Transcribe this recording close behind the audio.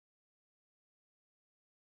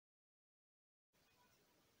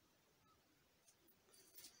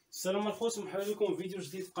السلام الخوت، مرحبا بكم في فيديو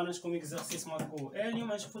جديد في قناتكم اكزرسيس ماركو.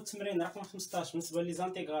 اليوم غنشوفوا التمرين رقم 15 بالنسبه لي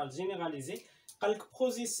زانتيغرال جينيراليزي. قالك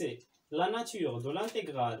بروزيسي لا ناتور دو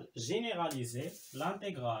لانتيغرال جينيراليزي،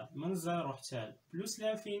 لانتيغرال من 0 حتى بلوس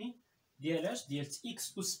لانفيني ديالاش ديال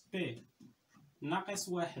اكس اس بي ناقص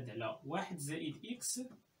 1 على 1 زائد اكس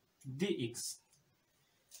دي اكس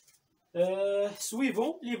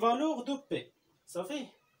سويفون لي فالور دو بي. صافي،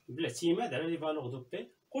 بالاعتماد على لي فالور دو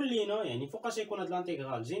بي قول لينا يعني فوقاش يكون هاد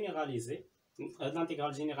لانتيغرال جينيراليزي. هاد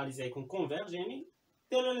لانتيغرال جينيراليزي يكون كونفيرج، يعني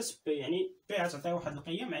ديال بي، يعني بي غتعطيها واحد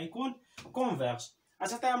القيم غيكون كونفيرج،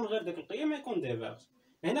 غتعطيها من غير داك القيم غيكون ديفيرج.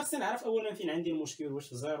 هنا خصني نعرف اولا فين عندي المشكل، واش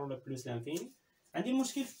في زيرو ولا بلوس لانفيني. عندي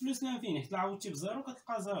المشكل في بلوس لانفيني، حيت عاودتي بزيرو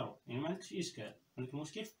كتلقى زيرو، يعني ما عندكش اشكال. عندك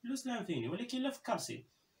المشكل في بلوس لانفيني، ولكن الا فكرتي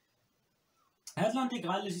هاد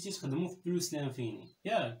لانتيغرال اللي جيتي تخدمو في بلوس لانفيني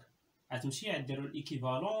ياك غتمشي غديرو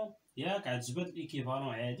الايكيفالون، ياك غتجبد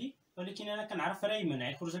الايكيفالون عادي. ولكن انا كنعرف ريمن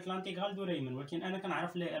غيخرج لك لانتيغرال دو ريمن، ولكن انا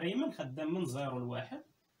كنعرف ريمن خدام من 0 ل 1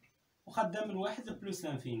 وخدام من 1 لبلوس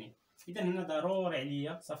لانفيني. اذا هنا ضروري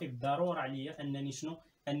عليا، صافي بالضروره عليا انني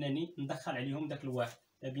انني ندخل عليهم داك الواحد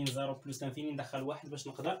ما بين 0 وبلوس لانفيني، ندخل واحد باش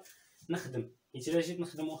نقدر نخدم. حيت الا جيت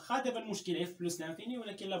نخدم واخا دابا المشكل هي في بلوس لانفيني،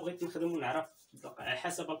 ولكن الا بغيت نخدم ونعرف على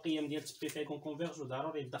حسب القيم ديال بي فيكون كونفيرج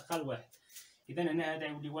ضروري ندخل واحد. اذا هنا هذا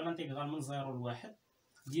يولي هو لانتيغرال من 0 ل 1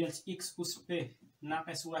 ديال اكس اس بي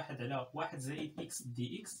ناقص 1 على 1 زائد اكس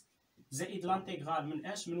دي اكس زائد لانتيغرال من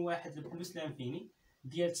اش من 1 لبلوس لانفيني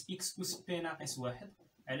ديال اكس اس بي ناقص 1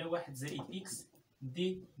 على 1 زائد اكس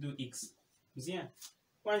دي دو اكس. مزيان،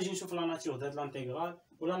 وغنجي نشوف لا ناتور د هاد لانتيغرال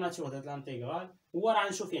ولا ناتور د هاد لانتيغرال، هو راه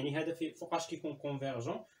غنشوف يعني هذا فوقاش كيكون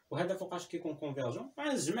كونفيرجون وهذا فوقاش كيكون كونفيرجون،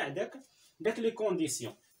 غنجمع داك لي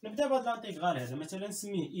كونديسيون. نبدا بهاد لانتيغرال هذا مثلا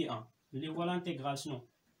نسميه اي ان اللي هو لانتيغرال شنو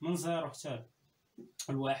من 0 حتى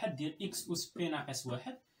الواحد ديال اكس اس بي ناقص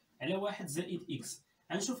 1 على 1 زائد اكس.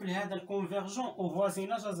 غنشوف لهذا الكونفيرجون او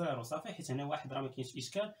فوازيناج زيرو. صافي، حيت هنا واحد راه ما كاينش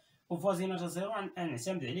اشكال، او فوازيناج زيرو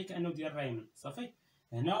غنعتمد عليه كانه ديال ريمن. صافي،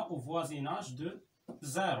 هنا او فوازيناج دو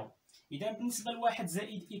زيرو. اذا بالنسبه لواحد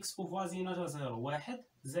زائد اكس او فوازيناج زيرو، 1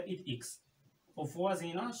 زائد اكس او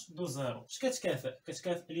فوازيناج دو زيرو اش كتكافئ؟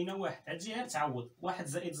 كتكافئ لينا واحد، غتجي غير تعوض 1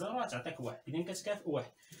 زائد زيرو غتعطيك واحد، اذا كتكافئ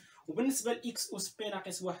واحد. وبالنسبه لاكس اس بي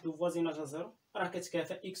ناقص 1 وفوازيناج زيرو راه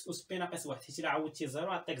كتكافئ اكس اس بي ناقص 1، حيت الا عوضتي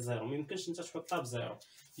زيرو عطيك زيرو، ميمكنش انت تحطها بزيرو.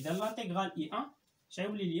 اذا لانتيغرال اي ان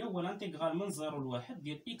شغيولي ليا هو لانتيغرال من 0 ل 1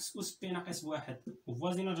 ديال اكس اس بي ناقص 1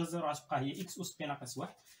 وفوازيناج زيرو غتبقى هي اكس اس بي ناقص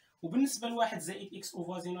 1. وبالنسبه لواحد زائد اكس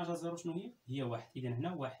وفوازيناج زيرو شنو هي 1. اذا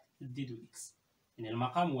هنا 1 دي دو اكس، يعني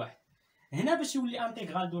المقام 1. هنا باش يولي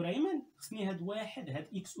انتيغرال دو ريمن خصني هاد واحد هاد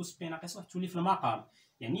اكس اس بي ناقص 1 تولي في المقام،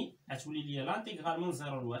 يعني غتولي ليا لانتيغرال من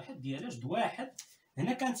 0 ل 1 ديال جد واحد.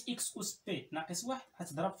 هنا كانت اكس اس بي ناقص 1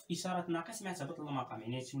 غتضرب في اشاره ناقص مع تهبط للمقام،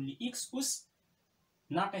 يعني تولي اكس اس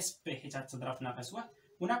ناقص بي حيت غتضرب في ناقص 1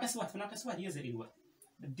 وناقص 1 في ناقص 1 هي زائد 1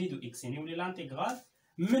 دي دو اكس. يعني يولي لانتيغرال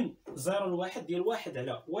من 0 ل 1 ديال 1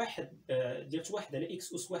 على 1 ديال 1 على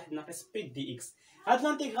اكس اس 1 ناقص بي دي اكس. هاد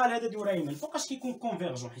لانتيغرال هذا دو ريمن فوقاش كيكون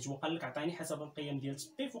كونفيرجون، حيت هو قال لك عطيني حسب القيم ديال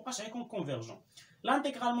بي فوقاش غيكون كونفيرجون.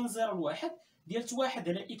 لانتيغرال من 0 ل 1 ديال 1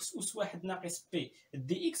 على اكس اس 1 ناقص بي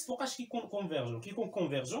دي اكس فوقاش كيكون كونفيرجون. كيكون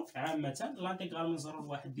كونفيرجون عامه لانتيغرال من 0 ل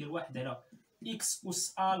 1 ديال 1 على اكس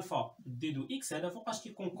اس الفا دي دو اكس، هذا فوقاش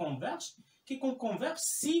كيكون كونفيرج. كيكون كونفيرج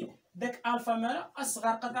سي داك الفا مالا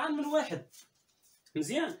اصغر قطعا من 1.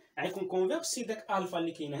 مزيان، غيكون كونفيرج سي داك الفا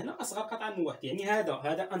اللي كاينه هنا اصغر قطعا من 1. يعني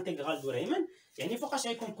هذا انتيغرال دو ريمن، يعني فوقاش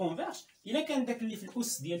غيكون كونفيرج الا كان داك اللي في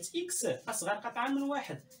الاس ديال اكس اصغر قطعا من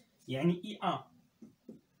 1. يعني اي ان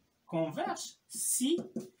كونفيرج سي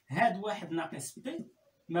هاد 1 ناقص بي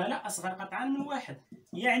مالا اصغر قطعا من 1.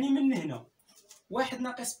 يعني من هنا 1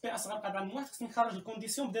 ناقص بي اصغر قطعا من 1 خصني نخرج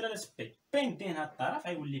الكونديسيون بدلاله بي ندين هاد الطرف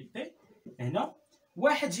غيولي بي هنا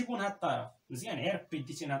 1 جيبو لهاد الطرف. مزيان، غير بي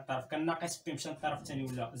ديتي لهاد الطرف كان ناقص بي مشى للطرف الثاني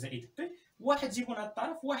ولا زائد بي. 1 جيبو لهاد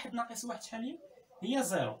الطرف، 1 ناقص 1 شحال هي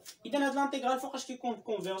زيرو. اذا هاد لانتيغرال فوقاش كيكون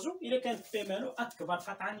كونفيرجون الا كان بي مالو اكبر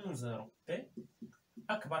قطعا من زيرو، بي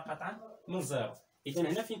اكبر قطعا من زيرو. اذا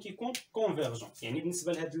هنا فين كيكون كونفيرجون، يعني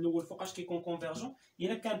بالنسبه لهاد الاول فوقاش كيكون كونفيرجون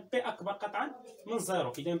الا كان بي اكبر قطعا من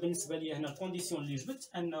زيرو. اذا بالنسبه ليا هنا الكونديسيون اللي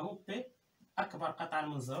جبت انه بي اكبر قطعا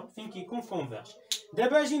من زيرو فين كيكون كونفيرج.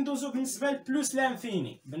 دابا اجي ندوزو بالنسبه لبلوس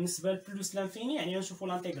لانفيني. بالنسبه لبلوس لانفيني يعني غنشوفو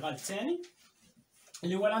لانتيغرال الثاني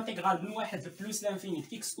اللي هو لانتيغرال من 1 لبلوس لانفيني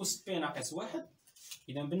اكس اس بي ناقص 1.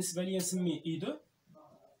 اذا بالنسبه ليا نسميه اي 2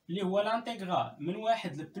 اللي هو لانتيغرال من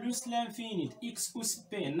 1 لبلوس لانفيني اكس اس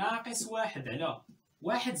بي ناقص 1 على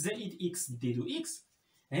 1 زائد اكس دي دو اكس.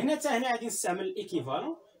 هنا حتى هنا غادي نستعمل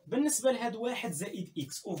الايكيفالون بالنسبه لهاد واحد زائد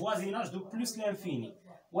اكس او فوازيناج دو بلوس لانفيني،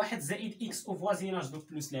 واحد زائد اكس او فوازيناج دو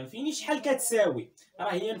بلوس لانفيني شحال كتساوي؟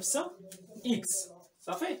 راه هي نفسها اكس.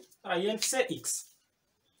 صافي، راه هي نفسها اكس،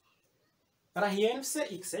 راه هي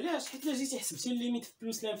نفسها اكس. علاش؟ حيت الا جيتي حسبتي الليميت في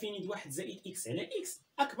بلوس لانفيني د واحد زائد اكس على اكس،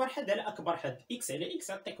 اكبر حد على اكبر حد، اكس على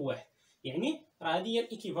اكس عطيك واحد. يعني راه هذه هي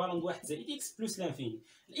الايكيفالون د واحد زائد اكس بلوس لانفيني.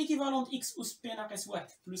 الايكيفالون د اكس اس بي ناقص واحد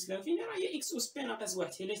بلوس لانفيني راه هي اكس اس بي ناقص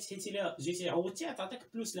واحد، حيت الا جيتي عوضتيها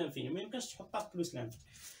تعطيك بلوس لانفيني، ما يمكنش تحطها في بلوس لانفيني.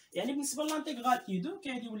 يعني بالنسبه لانتيغرال اي 2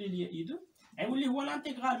 كيغادي يولي ليا اي 2 غيولي هو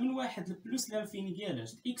لانتيغرال من واحد لبلوس لانفيني ديال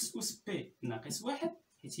اكس اس بي ناقص واحد،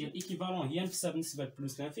 حيت هي الايكيفالون هي نفسها بالنسبه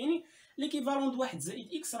لبلوس لانفيني. ليكيفالون د واحد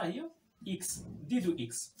زائد اكس راه هي اكس دي دو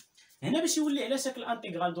اكس. هنا باش يولي على شكل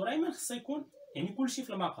انتيغرال دورايمون خصها يكون يعني كلشي في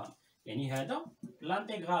المقام. يعني هذا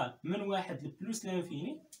الانتيغرال من واحد لبلوس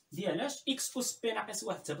لانفيني ديالاش اكس اس بي ناقص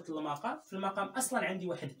واحد تهبط للمقام، في المقام اصلا عندي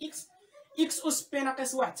واحد اكس، اكس اس بي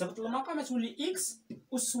ناقص واحد تهبط للمقام تولي اكس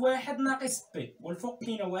اس واحد ناقص بي، والفوق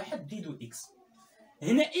كاينه واحد دي دو اكس.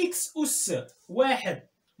 هنا اكس اس واحد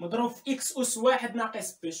مضروب في اكس اس واحد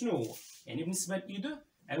ناقص بي شنو هو؟ يعني بالنسبه ل اي 2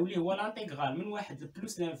 غيولي هو لانتيغرال من واحد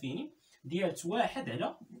لبلوس لانفيني ديال واحد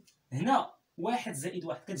على هنا واحد زائد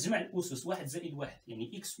واحد، كتجمع الاسس واحد زائد واحد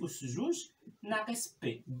يعني اكس اس جوج ناقص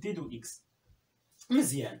بي دي دو اكس.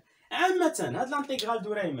 مزيان. عامة هاد لانتيغرال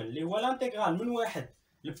دورايمون اللي هو لانتيغرال من واحد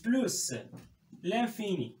لبلوس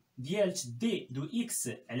لانفيني ديال دي دو اكس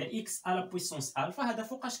على اكس على بويسونس الفا، هذا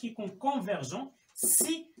فوقاش كيكون كونفيرجون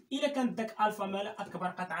سي الا كانت داك الفا مالا اكبر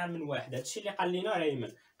قطعا من واحد. هادشي اللي قال لنا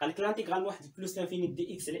رايمون، قال لك لانتيغرال واحد بلوس لانفيني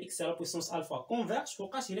دي اكس على اكس على بويسونس الفا كونفيرج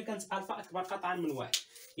فوقاش الا كانت الفا اكبر قطعا من واحد.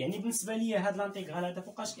 يعني بالنسبه ليا هاد لانتيغرال هذا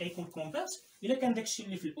فوقاش كيكون كونفيرج الا كان داكشي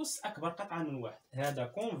اللي في الاس اكبر قطعا من واحد. هذا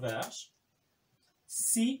كونفيرج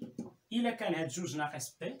سي الا كان هاد جوج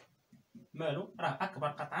ناقص بي مالو راه اكبر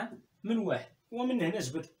قطعا من واحد. ومن هنا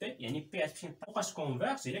جبت بي، يعني بي غتمشي فوقاش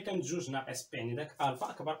كونفيرج الا كانت جوج ناقص بي يعني داك الفا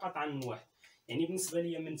اكبر قطعا من واحد. يعني بالنسبه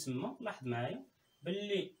ليا من تما لاحظ معايا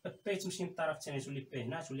باللي بي تمشي للطرف الثاني تولي بي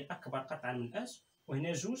هنا تولي اكبر قطعا من اش،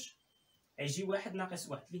 وهنا جوج غيجي واحد ناقص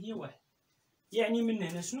واحد اللي هي واحد. يعني من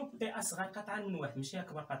هنا شنو؟ بي اصغر قطعا من واحد ماشي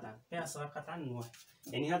اكبر قطعا، بي اصغر قطعا من واحد.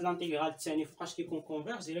 يعني هاد لانتيغرال الثاني فوقاش كيكون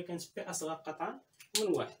كونفيرج الا كانت بي اصغر قطعا من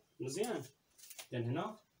واحد. مزيان. اذا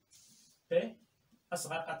هنا بي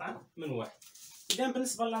اصغر قطعا من واحد. اذا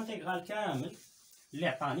بالنسبه للانتيغرال كامل اللي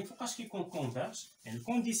عطاني فوقاش كيكون كونفيرج، يعني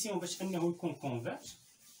الكونديسيون باش انه يكون كونفيرج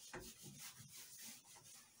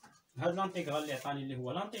هاد لانتيغرال اللي عطاني اللي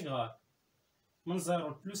هو لانتيغرال من 0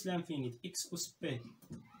 بلوس لانفيني د اكس اس بي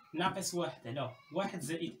ناقص واحد على واحد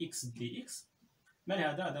زائد اكس دي اكس. مال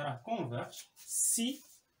هذا راه كونفيرج سي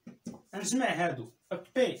نجمع هادو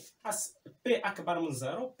بي اكبر من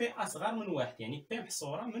 0 بي اصغر من واحد، يعني بي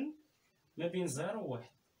محصوره من ما بين 0 و 1.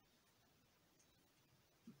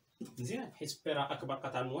 مزيان، حيت بي راه اكبر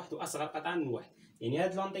قطعا من واحد واصغر قطعا من واحد. يعني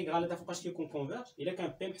هاد لانتيغرال هذا فوقاش كيكون كونفيرج الا كان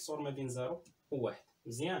بي محصور ما بين 0 و 1.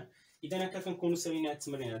 مزيان. اذا هكا كنكونوا سالينا هاد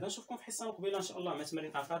التمرين هذا. نشوفكم في حصه مقبله ان شاء الله مع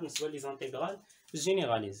تمارين اخر بالنسبه لي زانتيغرال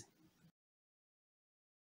جينيراليزي.